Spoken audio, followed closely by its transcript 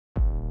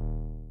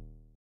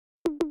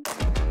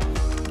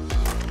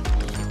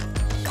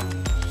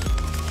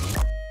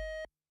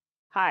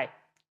Hi,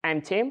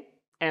 I'm Tim,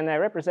 and I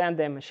represent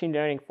the Machine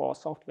Learning for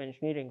Software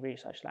Engineering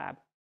Research Lab.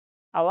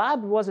 Our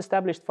lab was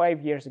established 5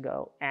 years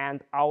ago,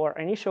 and our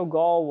initial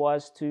goal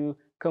was to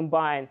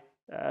combine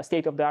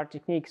state-of-the-art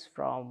techniques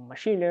from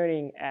machine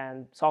learning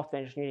and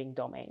software engineering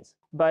domains.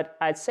 But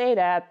I'd say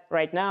that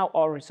right now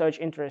our research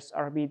interests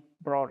are a bit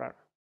broader.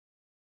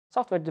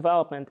 Software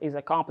development is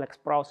a complex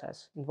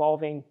process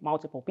involving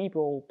multiple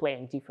people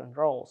playing different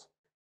roles.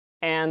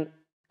 And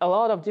a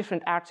lot of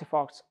different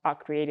artifacts are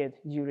created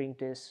during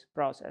this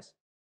process.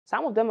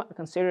 Some of them are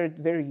considered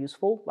very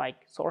useful, like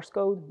source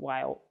code,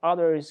 while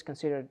others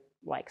considered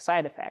like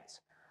side effects.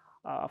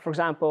 For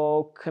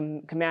example,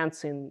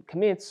 commands in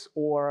commits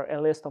or a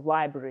list of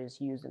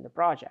libraries used in the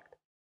project.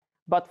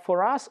 But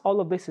for us,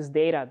 all of this is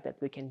data that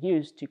we can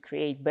use to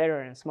create better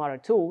and smarter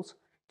tools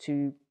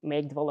to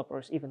make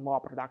developers even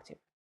more productive.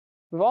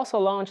 We've also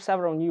launched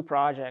several new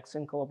projects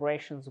in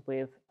collaborations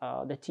with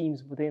the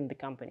teams within the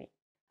company.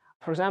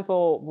 For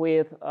example,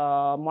 with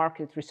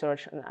market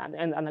research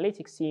and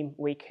analytics team,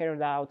 we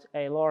carried out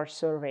a large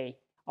survey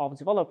of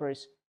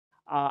developers,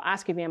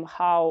 asking them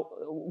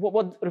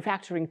what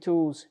refactoring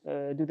tools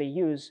do they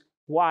use,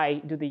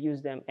 why do they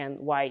use them, and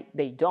why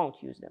they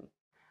don't use them.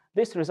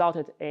 This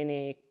resulted in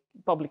a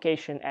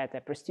publication at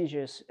a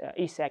prestigious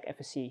ESEC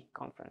FSC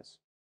conference.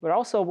 We're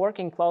also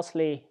working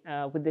closely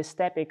with the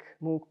Stepic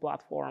MOOC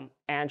platform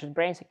and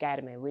JetBrains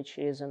Academy, which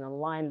is an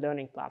online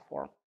learning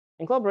platform.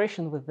 In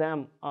collaboration with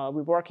them,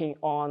 we're working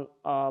on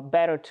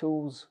better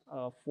tools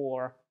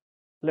for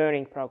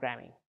learning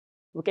programming.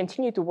 We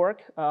continue to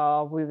work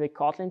with the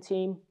Kotlin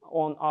team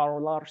on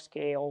our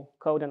large-scale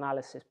code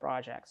analysis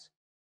projects.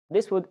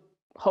 This would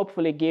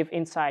hopefully give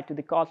insight to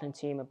the Kotlin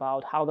team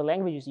about how the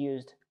language is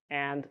used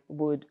and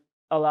would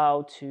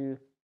allow to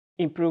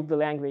improve the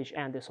language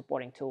and the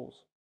supporting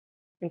tools.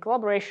 In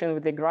collaboration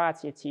with the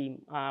Grazia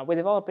team, we're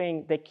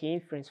developing the key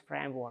inference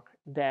framework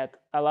that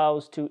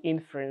allows to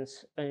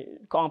inference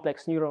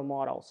complex neural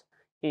models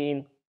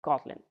in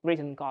Kotlin,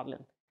 written in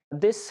Kotlin.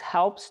 This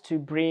helps to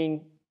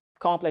bring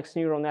complex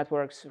neural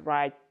networks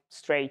right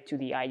straight to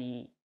the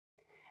IDE.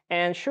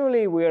 And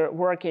surely we're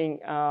working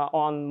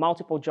on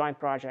multiple joint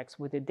projects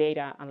with the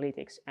data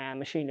analytics and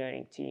machine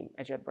learning team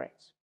at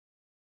JetBrains.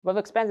 We've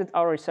expanded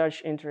our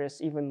research interests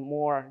even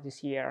more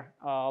this year,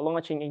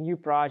 launching a new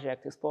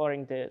project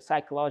exploring the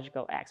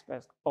psychological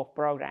aspects of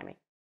programming.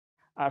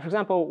 For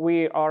example,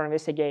 we are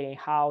investigating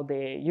how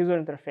the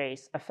user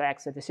interface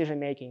affects the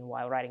decision-making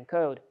while writing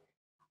code.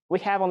 We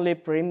have only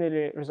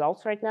preliminary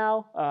results right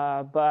now,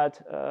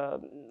 but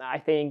I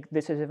think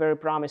this is a very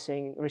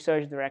promising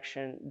research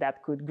direction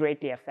that could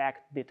greatly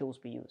affect the tools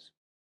we use.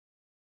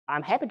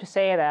 I'm happy to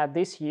say that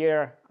this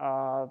year,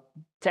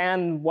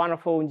 10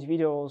 wonderful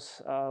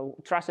individuals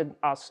trusted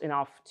us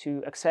enough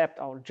to accept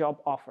our job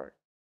offer.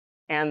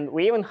 And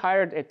we even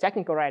hired a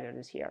technical writer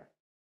this year.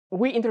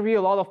 We interview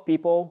a lot of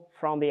people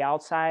from the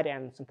outside,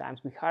 and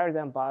sometimes we hire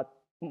them, but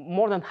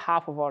more than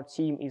half of our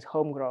team is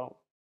homegrown.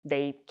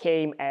 They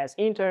came as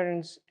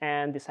interns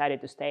and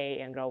decided to stay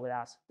and grow with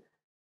us.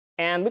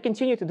 And we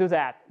continue to do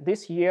that.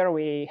 This year,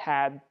 we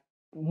had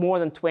more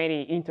than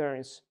 20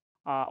 interns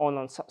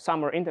on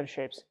summer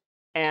internships,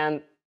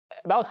 and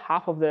about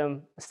half of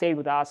them stayed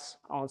with us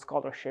on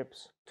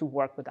scholarships to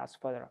work with us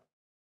further.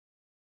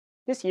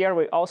 This year,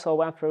 we also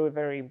went through a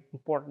very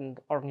important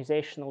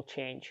organizational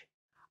change.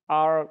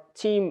 Our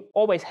team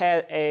always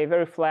had a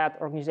very flat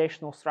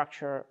organizational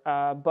structure,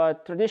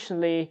 but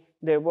traditionally,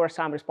 there were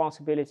some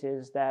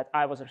responsibilities that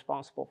I was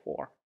responsible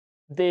for.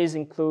 These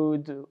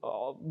include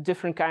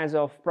different kinds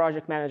of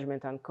project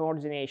management and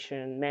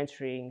coordination,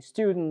 mentoring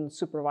students,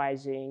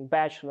 supervising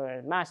bachelor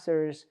and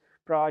master's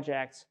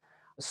projects,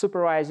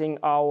 supervising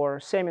our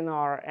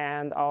seminar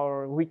and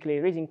our weekly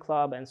reading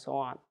club, and so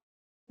on.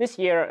 This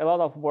year, a lot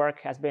of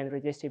work has been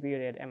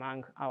redistributed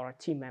among our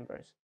team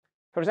members.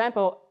 For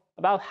example,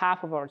 about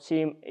half of our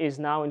team is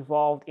now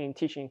involved in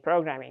teaching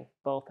programming,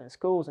 both in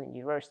schools and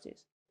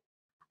universities.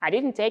 I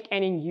didn't take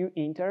any new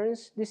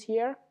interns this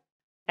year,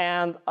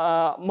 and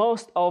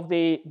most of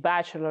the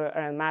bachelor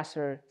and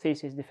master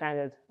thesis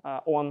defended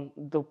on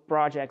the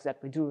projects that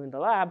we do in the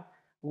lab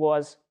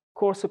was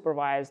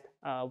co-supervised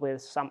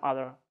with some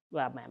other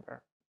lab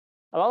member.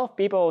 A lot of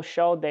people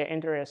showed their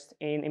interest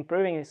in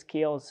improving their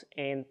skills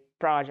in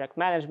project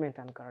management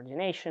and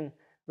coordination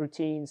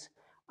routines,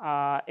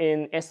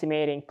 in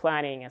estimating,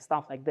 planning, and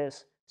stuff like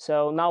this.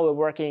 So now we're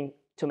working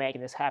to make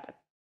this happen.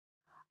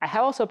 I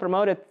have also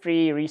promoted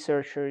 3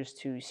 researchers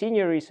to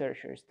senior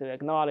researchers to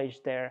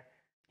acknowledge their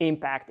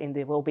impact in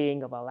the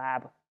well-being of our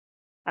lab.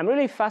 I'm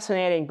really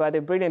fascinated by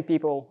the brilliant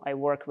people I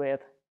work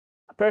with.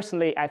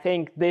 Personally, I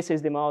think this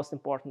is the most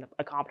important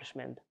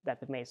accomplishment that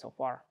we've made so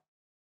far.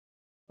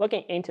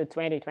 Looking into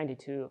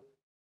 2022,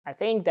 I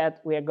think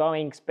that we are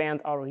going to expand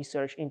our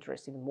research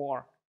interest even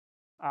more,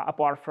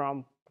 apart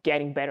from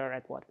getting better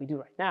at what we do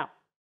right now.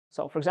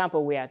 So, for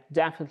example, we are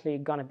definitely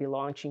going to be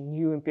launching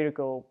new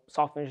empirical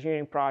software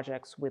engineering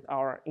projects with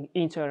our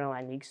internal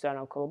and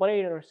external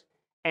collaborators,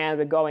 and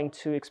we're going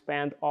to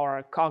expand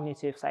our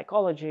cognitive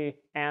psychology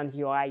and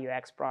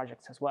UI/UX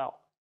projects as well.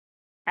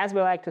 As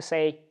we like to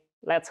say,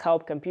 Let's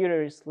help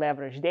computers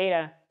leverage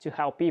data to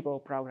help people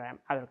program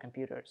other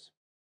computers.